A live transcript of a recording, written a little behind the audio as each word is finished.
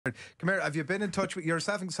Come here, have you been in touch with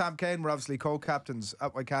yourself and Sam Kane? Were obviously co-captains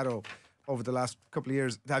at Waikato over the last couple of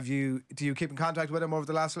years. Do you keep in contact with him over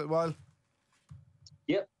the last little while?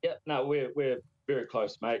 Yep. No, we're very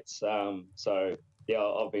close mates. So yeah,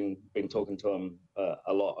 I've been talking to him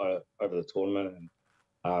a lot over the tournament,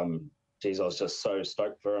 and geez, I was just so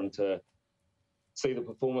stoked for him to see the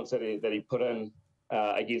performance that he put in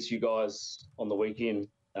against you guys on the weekend.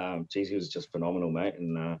 Geez, he was just phenomenal, mate,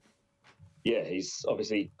 and yeah, he's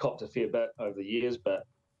obviously copped a fair bit over the years, but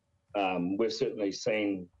we've certainly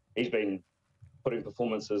seen he's been putting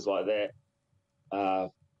performances like that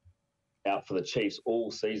out for the Chiefs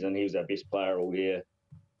all season. He was our best player all year,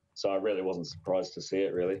 so I really wasn't surprised to see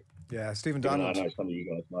it, really. Yeah, Stephen Even though Donald. I know some of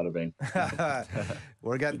you guys might have been.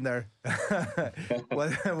 We're getting there.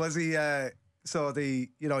 Was he? So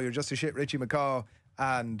you're just a shit Richie McCaw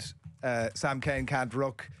and Sam Kane can't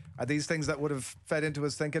ruck. Are these things that would have fed into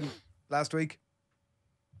his thinking last week?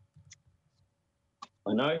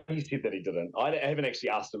 I know he said that he didn't. I haven't actually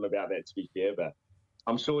asked him about that, to be fair, but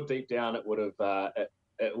I'm sure deep down it would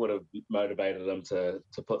have motivated him to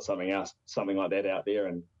put something like that out there.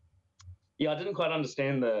 And yeah, I didn't quite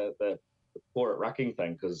understand the poor at rucking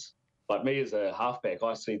thing, because like me as a halfback,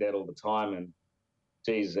 I see that all the time. And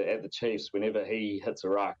geez, at the Chiefs, whenever he hits a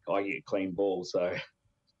ruck, I get clean ball. So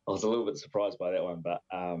I was a little bit surprised by that one, but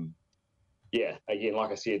yeah, again,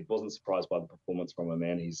 like I said, wasn't surprised by the performance from him,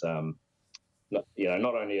 man. He's not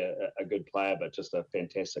only a good player, but just a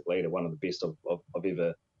fantastic leader, one of the best I've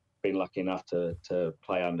ever been lucky enough to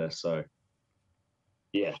play under. So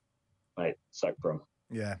yeah, mate, stoked for him.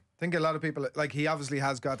 Yeah, I think a lot of people, like, he obviously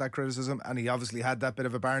has got that criticism, and he obviously had that bit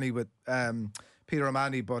of a Barney with Peter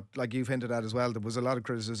O'Mahony, but like you've hinted at as well, there was a lot of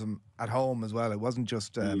criticism at home as well. It wasn't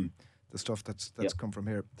just the stuff that's come from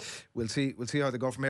here. We'll see how they go from here.